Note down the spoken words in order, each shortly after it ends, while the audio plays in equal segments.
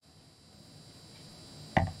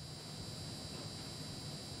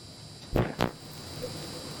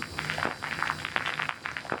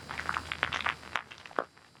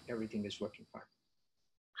everything is working fine.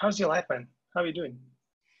 How's your life, man? How are you doing?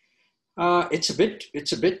 It's a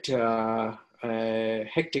bit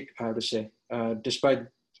hectic, I would say, despite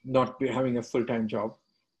not having a full-time job.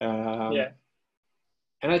 Yeah.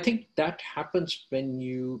 And I think that happens when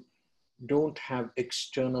you don't have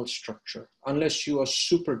external structure, unless you are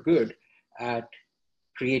super good at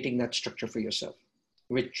creating that structure for yourself,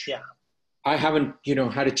 which I haven't,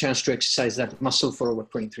 had a chance to exercise that muscle for over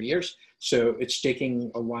 23 years. So it's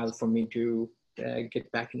taking a while for me to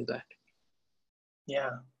get back into that.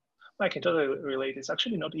 Yeah, I can totally relate. It's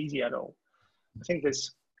actually not easy at all. I think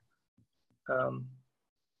this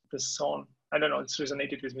song, I don't know, it's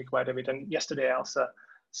resonated with me quite a bit. And yesterday I also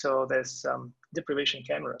saw there's deprivation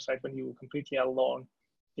cameras, right? When you're completely alone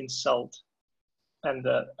in salt. And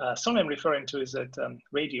the song I'm referring to is that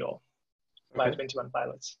Radio by 21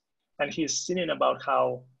 Pilots. And he's singing about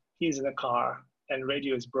how he's in a car and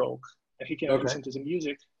radio is broke and he can listen to the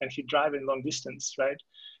music and he driving long distance, right?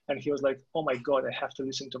 And he was like, oh my God, I have to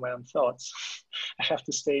listen to my own thoughts. I have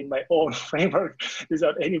to stay in my own framework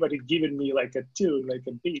without anybody giving me like a tune, like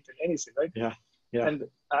a beat or anything, right? Yeah. Yeah. And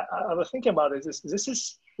I was thinking about it. This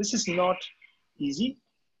is not easy.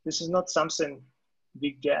 This is not something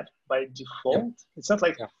we get by default. Yeah. It's not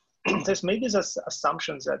like there's maybe this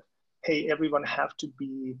assumptions that, hey, everyone have to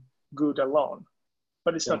be good alone.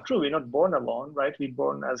 But it's not true. We're not born alone, right? We're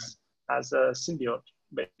born as a symbiote,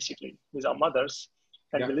 basically, with our mothers.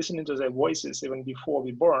 And we're listening to their voices even before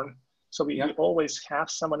we're born. So we always have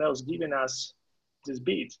someone else giving us this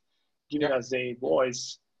beat, giving us a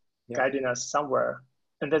voice, guiding us somewhere.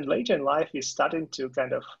 And then later in life, we're starting to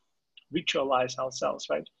kind of ritualize ourselves,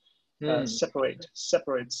 right? Separate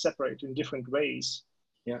in different ways.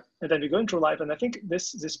 Yeah. And then we're going through life. And I think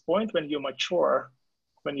this point when you're mature,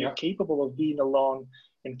 when you're capable of being alone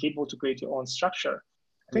and capable to create your own structure,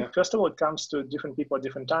 I think first of all, it comes to different people at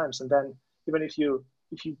different times. And then even if you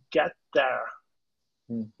get there,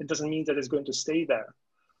 it doesn't mean that it's going to stay there,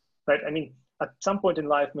 right? I mean, at some point in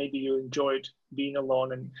life, maybe you enjoyed being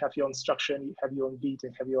alone and have your own structure and you have your own beat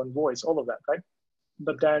and have your own voice, all of that, right?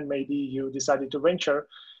 But then maybe you decided to venture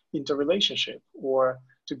into a relationship or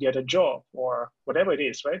to get a job or whatever it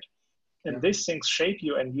is, right? And these things shape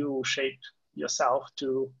you and you shape yourself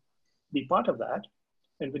to be part of that.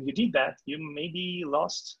 And when you did that, you maybe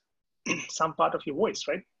lost some part of your voice,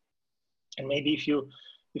 right? And maybe if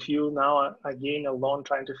you now are again alone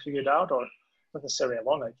trying to figure it out, or not necessarily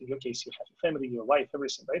alone, like in your case, you have your family, your wife,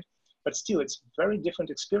 everything, right? But still, it's a very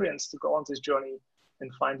different experience to go on this journey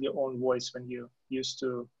and find your own voice when you used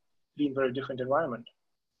to be in a very different environment.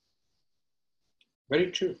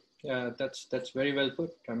 Very true. That's very well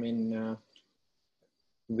put. I mean,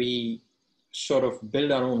 we sort of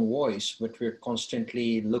build our own voice, but we're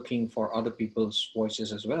constantly looking for other people's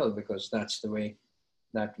voices as well, because that's the way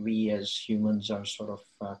that we as humans are sort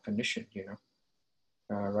of conditioned,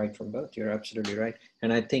 right from birth. You're absolutely right.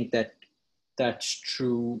 And I think that that's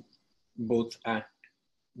true both at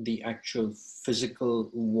the actual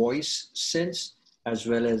physical voice sense, as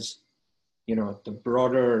well as, the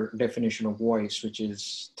broader definition of voice, which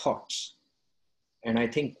is thoughts. And I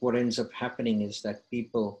think what ends up happening is that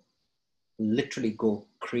people literally go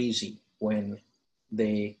crazy when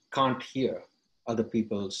they can't hear other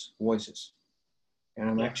people's voices. And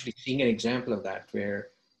I'm actually seeing an example of that, where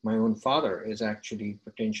my own father is actually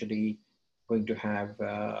potentially going to have,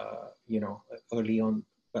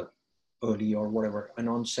 early or whatever, an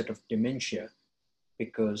onset of dementia,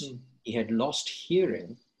 because he had lost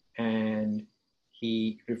hearing and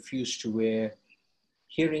he refused to wear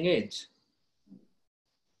hearing aids.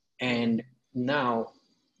 And now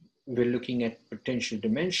we're looking at potential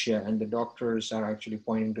dementia, and the doctors are actually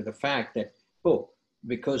pointing to the fact that,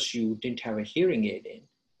 because you didn't have a hearing aid in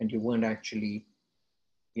and you weren't actually,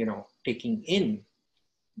 taking in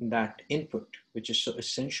that input, which is so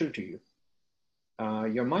essential to you,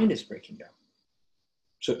 your mind is breaking down.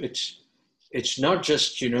 So it's not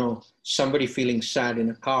just, somebody feeling sad in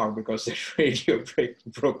a car because the radio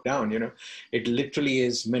broke down, it literally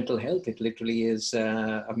is mental health. It literally is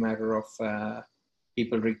a matter of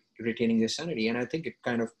people retaining their sanity. And I think it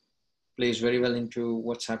kind of plays very well into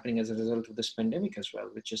what's happening as a result of this pandemic as well,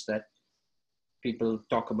 which is that people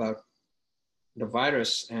talk about the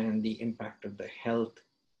virus and the impact of the health,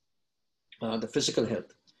 the physical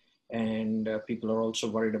health. And people are also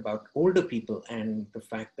worried about older people and the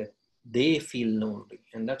fact that they feel lonely.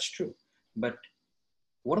 And that's true. But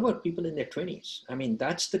what about people in their 20s? I mean,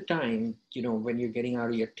 that's the time, when you're getting out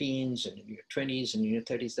of your teens and in your 20s and in your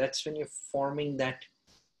 30s, that's when you're forming that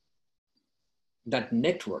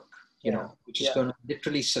network, which is going to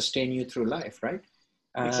literally sustain you through life, right?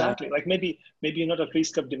 Exactly. Like maybe you're not at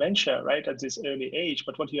risk of dementia, right, at this early age,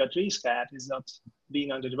 but what you're at risk at is not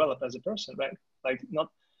being underdeveloped as a person, right? Like not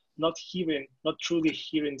truly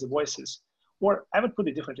hearing the voices. Or I would put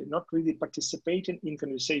it differently, not really participating in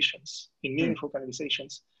conversations, in meaningful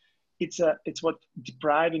conversations. It's what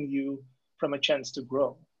depriving you from a chance to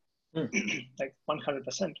grow. Like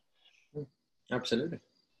 100%. Absolutely.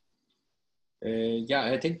 Yeah,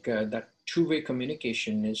 I think that two-way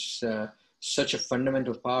communication is such a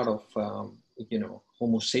fundamental part of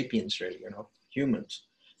Homo sapiens, really, humans.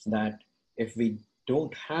 That if we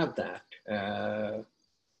don't have that,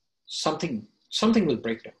 something will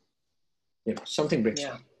break down. Something breaks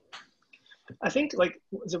down. I think like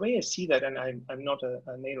the way I see that, and I'm not a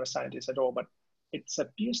neuroscientist at all, but it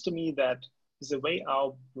appears to me that the way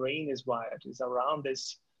our brain is wired is around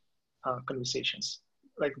these conversations,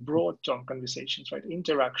 like broad term conversations, right?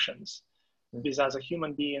 Interactions with other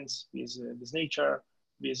human beings, with nature,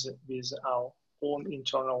 with our own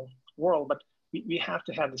internal world. But we have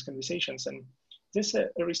to have these conversations. And this a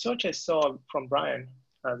research I saw from Brian,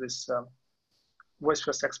 this voice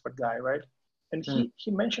first expert guy, right? And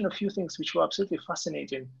he mentioned a few things which were absolutely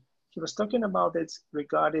fascinating. He was talking about it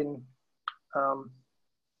regarding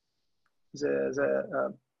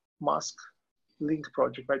the Musk Link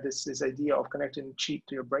project, right? This idea of connecting chip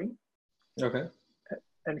to your brain. Okay.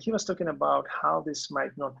 And he was talking about how this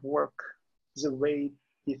might not work the way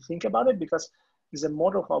we think about it, because the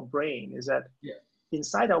model of our brain is that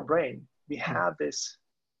inside our brain, we have this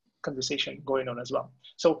conversation going on as well.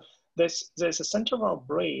 So there's a center of our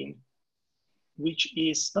brain which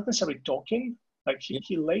is not necessarily talking. Like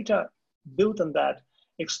he later built on that,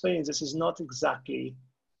 explaining this is not exactly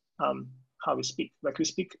how we speak. Like we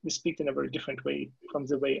speak in a very different way from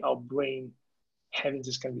the way our brain having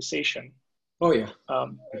this conversation. Oh yeah.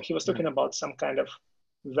 He was talking about some kind of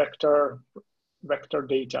vector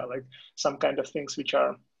data, like some kind of things which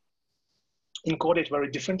are encoded very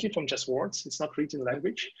differently from just words. It's not written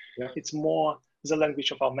language. Yeah. It's more the language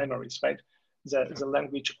of our memories, right? The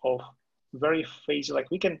language of very phase, like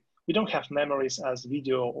we don't have memories as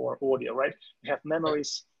video or audio, right? We have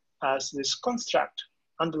memories as this construct,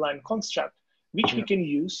 underlying construct, which we can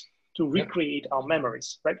use to recreate our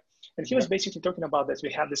memories, right? And he was basically talking about that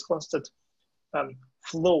we have this constant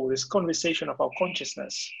flow, this conversation of our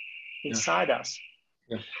consciousness inside us.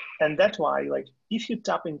 Yeah. And that's why, like, if you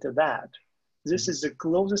tap into that, this is the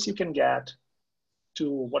closest you can get to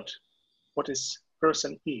what this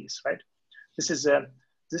person is, right? This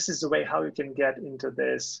is the way how you can get into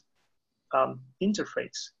this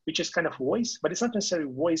interface, which is kind of voice, but it's not necessarily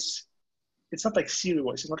voice. It's not like Siri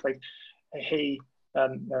voice. It's not like, hey,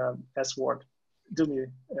 S-word,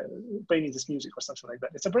 play me this music or something like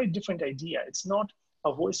that. It's a very different idea. It's not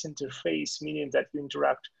a voice interface, meaning that you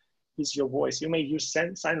interact with your voice. You may use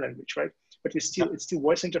sign language, right? But it's still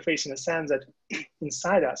voice interface in a sense that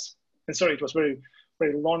inside us, and sorry, it was very,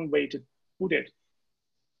 very long way to put it.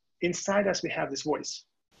 Inside us, we have this voice.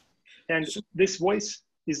 And this voice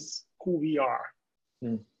is who we are.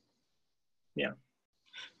 Yeah.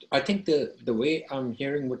 I think the way I'm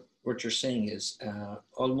hearing what you're saying is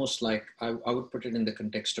almost like I would put it in the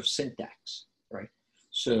context of syntax, right?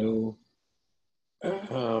 So,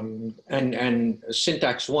 and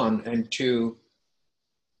syntax 1 and 2,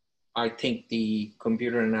 I think the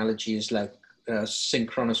computer analogy is like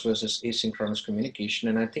synchronous versus asynchronous communication.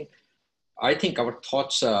 And I think our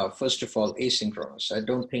thoughts are, first of all, asynchronous. I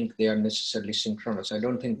don't think they are necessarily synchronous. I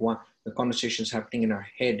don't think the conversations happening in our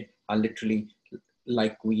head are literally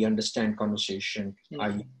like we understand conversation,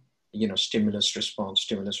 stimulus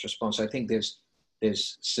response. I think there's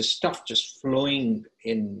stuff just flowing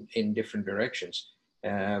in different directions.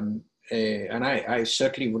 And I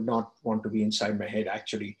certainly would not want to be inside my head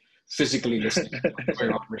actually physically listening to what's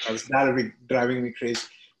going on, because that'll be driving me crazy.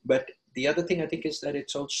 But the other thing I think is that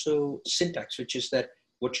it's also syntax, which is that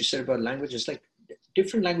what you said about languages, like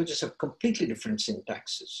different languages have completely different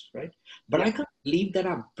syntaxes, right? But I can't believe that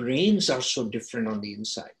our brains are so different on the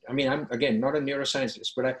inside. I mean, I'm, again, not a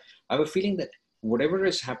neuroscientist, but I have a feeling that whatever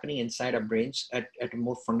is happening inside our brains at a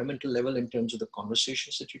more fundamental level in terms of the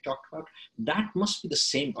conversations that you talked about, that must be the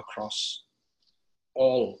same across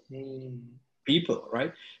all people,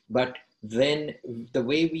 right? But then the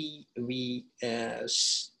way we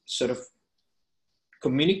sort of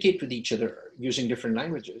communicate with each other using different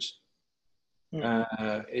languages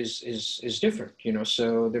is different,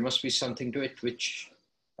 so there must be something to it which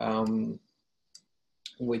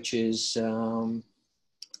is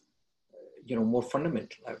more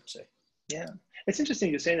fundamental, I would say. Yeah, it's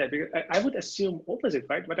interesting you say that, because I would assume opposite,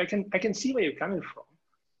 right? But I can see where you're coming from.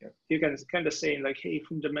 you can kind of say like, hey,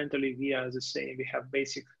 fundamentally we are the same. We have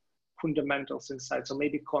basic fundamentals inside. So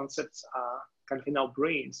maybe concepts are kind of in our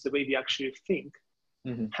brains, the way we actually think,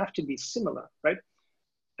 have to be similar, right?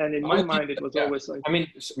 And in my mind, it was always like, I mean,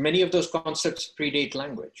 many of those concepts predate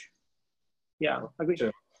language. Yeah, I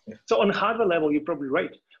agree. So on hardware level, you're probably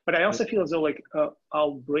right. But I also feel as though like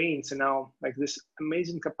our brains and now like this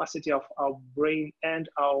amazing capacity of our brain and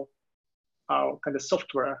our kind of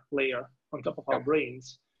software layer on top of our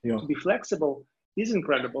brains to be flexible is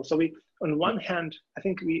incredible. So we, on one hand, I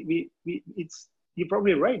think you're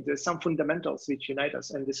probably right. There's some fundamentals which unite us,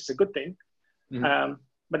 and this is a good thing.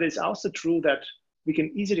 But it's also true that we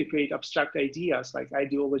can easily create abstract ideas like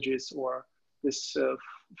ideologies or this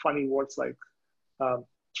funny words like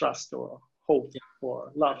trust or hope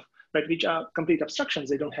or love, right? Which are complete abstractions.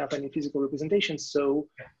 They don't have any physical representations. So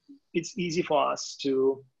it's easy for us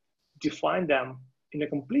to define them in a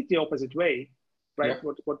completely opposite way, right?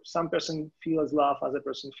 What some person feel as love, other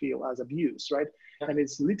person feel as abuse, right? And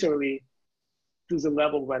it's literally to the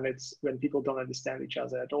level when people don't understand each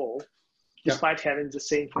other at all, despite having the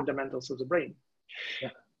same fundamentals of the brain.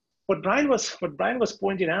 What Brian was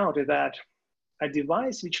pointing out is that a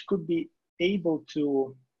device which could be able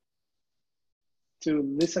to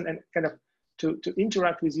listen and kind of to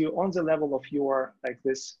interact with you on the level of your like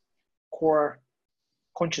this core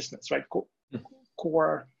consciousness, right?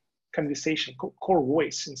 Core conversation, core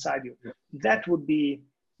voice inside you. That would be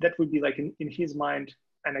like in his mind,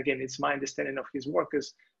 and again, it's my understanding of his work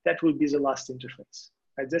is that would be the last interface.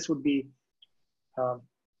 Right? This would be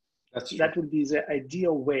that would be the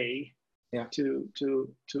ideal way to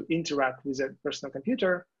interact with a personal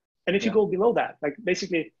computer. And if you go below that, like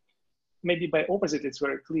basically, maybe by opposite, it's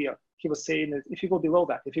very clear. He was saying that if you go below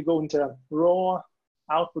that, if you go into raw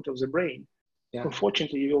output of the brain,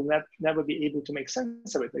 unfortunately, you will never be able to make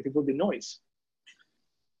sense of it. Like it will be noise,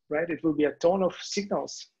 right? It will be a ton of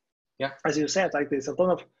signals. As you said, like there's a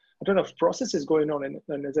ton of processes going on, and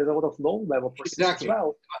there's a lot of low-level processes as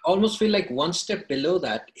well. I almost feel like one step below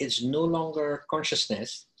that is no longer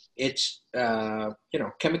consciousness. It's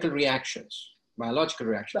chemical reactions, biological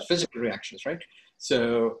reactions, physical reactions, right?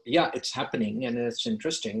 So it's happening and it's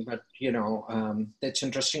interesting, but it's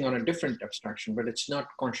interesting on a different abstraction, but it's not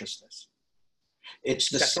consciousness. It's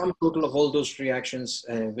the sum total of all those reactions,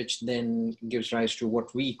 which then gives rise to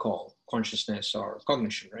what we call consciousness or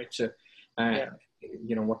cognition, right? So,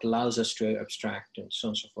 what allows us to abstract and so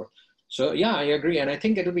on and so forth. So I agree. And I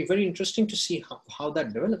think it'll be very interesting to see how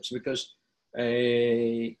that develops, because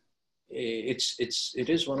it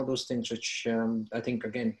is one of those things which I think,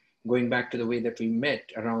 again, going back to the way that we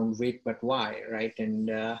met around wait, but why, right?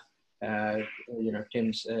 And,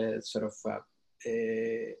 Tim's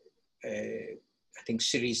I think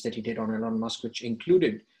series that he did on Elon Musk, which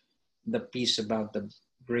included the piece about the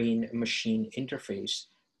brain machine interface.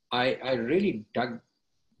 I really dug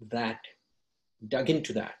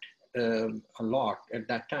into that a lot at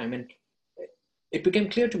that time. And it became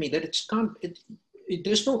clear to me that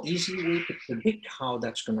there's no easy way to predict how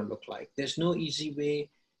that's going to look like. There's no easy way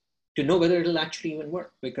to know whether it'll actually even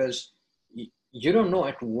work, because you don't know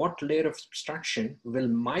at what layer of abstraction will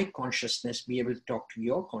my consciousness be able to talk to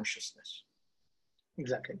your consciousness.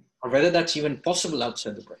 Exactly. Or whether that's even possible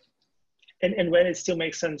outside the brain. And when it still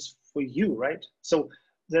makes sense for you, right? So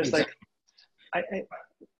there's like, I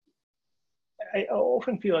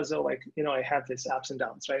often feel as though like, I have these ups and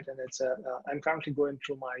downs, right? And it's, I'm currently going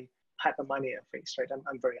through my hypermania phase, right?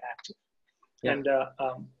 I'm very active. And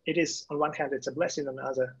it is, on one hand, it's a blessing, on the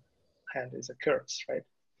other hand, it's a curse, right?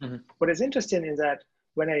 What is interesting is that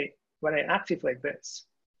when I active like this,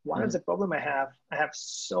 one of the problem I have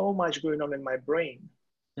so much going on in my brain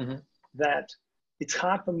that it's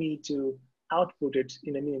hard for me to output it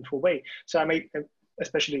in a meaningful way. So I may,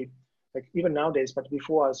 especially like even nowadays, but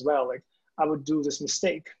before as well, like I would do this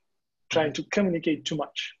mistake, trying to communicate too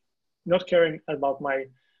much, not caring about my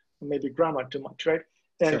maybe grammar too much, right?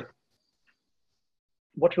 And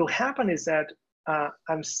what will happen is that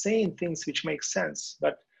I'm saying things which make sense,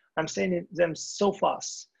 but I'm saying them so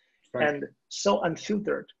fast and so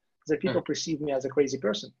unfiltered that people perceive me as a crazy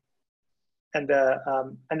person. And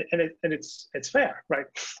it's fair, right?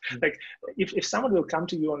 Like if someone will come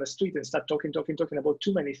to you on the street and start talking about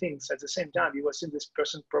too many things at the same time, you will see this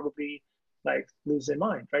person probably like lose their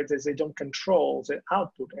mind, right? They don't control the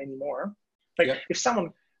output anymore. Like if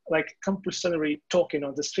someone like compulsory talking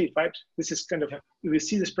on the street, right? This is kind of, you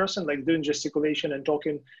see this person like doing gesticulation and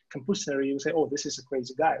talking compulsory, you say, oh, this is a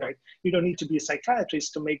crazy guy, right? You don't need to be a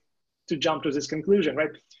psychiatrist to jump to this conclusion, right?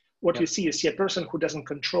 What you see is a person who doesn't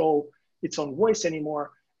control its own voice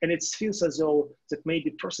anymore, And it feels as though that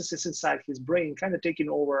maybe processes inside his brain kind of taking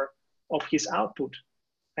over of his output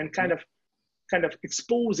and kind of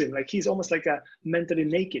exposing, like he's almost like a mentally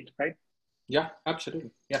naked, right? Yeah,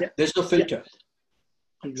 absolutely. Yeah. There's no filter.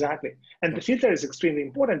 Yeah. Exactly. And the filter is extremely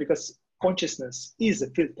important because consciousness is a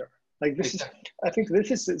filter. Like this is, I think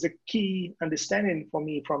this is the key understanding for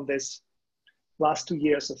me from this last 2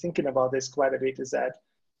 years of thinking about this quite a bit, is that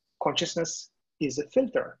consciousness is a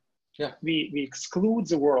filter. Yeah. We exclude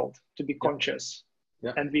the world to be conscious,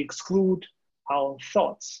 and we exclude our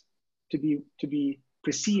thoughts to be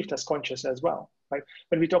perceived as conscious as well. Right?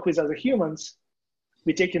 When we talk with other humans,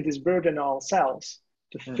 we take in this burden on ourselves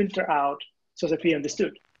to filter out so that we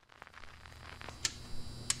understood.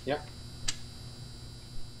 Yeah.